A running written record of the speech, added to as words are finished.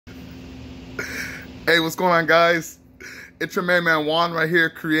Hey, what's going on, guys? It's your main man Juan right here,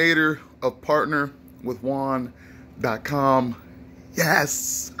 creator of partnerwithjuan.com.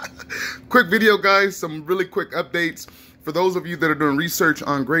 Yes. Quick video, guys. Some really quick updates. For those of you that are doing research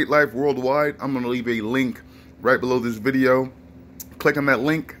on Great Life Worldwide, I'm going to leave a link right below this video. Click on that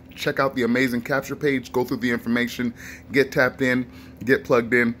link. Check out the amazing capture page. Go through the information. Get tapped in. Get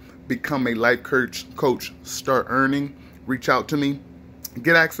plugged in. Become a life coach. Start earning. Reach out to me.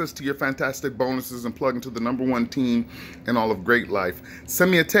 Get access to your fantastic bonuses and plug into the #1 team in all of Great Life.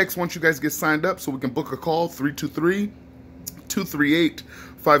 Send me a text once you guys get signed up so we can book a call.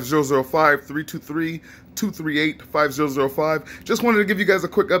 323-238-5005. 323-238-5005. Just wanted to give you guys a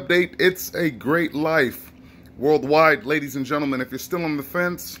quick update. It's a Great Life Worldwide, ladies and gentlemen. If you're still on the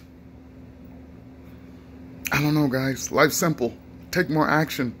fence, I don't know, guys. Life's simple. Take more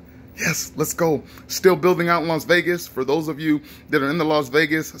action. Yes, let's go. Still building out in Las Vegas. For those of you that are in the Las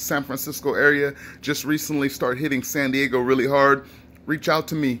Vegas, San Francisco area, just recently start hitting San Diego really hard. Reach out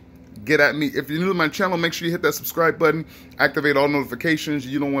to me. Get at me. If you're new to my channel, make sure you hit that subscribe button. Activate all notifications.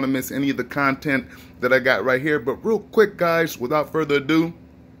 You don't want to miss any of the content that I got right here. But real quick, guys, without further ado,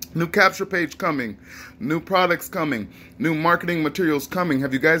 new capture page coming, new products coming, new marketing materials coming.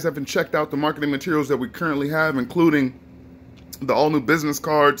 Have you guys haven't checked out the marketing materials that we currently have, including the all new business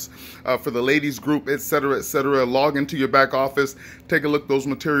cards for the ladies group, etc., etc. Log into your back office, take a look at those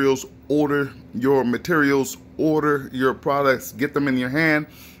materials, order your materials, order your products, get them in your hand,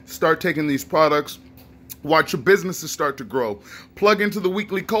 start taking these products. Watch your businesses start to grow. Plug into the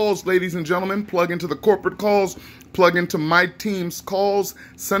weekly calls, ladies and gentlemen. Plug into the corporate calls. Plug into my team's calls.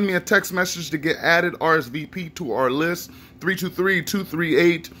 Send me a text message to get added, RSVP to our list.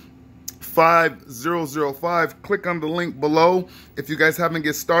 323-238-5005. Click on the link below. If you guys haven't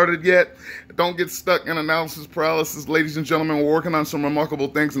get started yet, don't get stuck in analysis paralysis. Ladies and gentlemen, we're working on some remarkable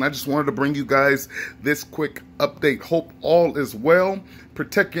things, and I just wanted to bring you guys this quick update. Hope all is well.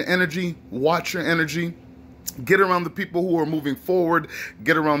 Protect your energy. Watch your energy. Get around the people who are moving forward.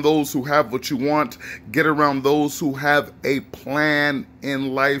 Get around those who have what you want. Get around those who have a plan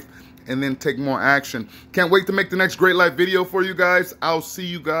in life, and then take more action. Can't wait to make the next Great Life video for you guys. I'll see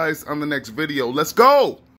you guys on the next video. Let's go!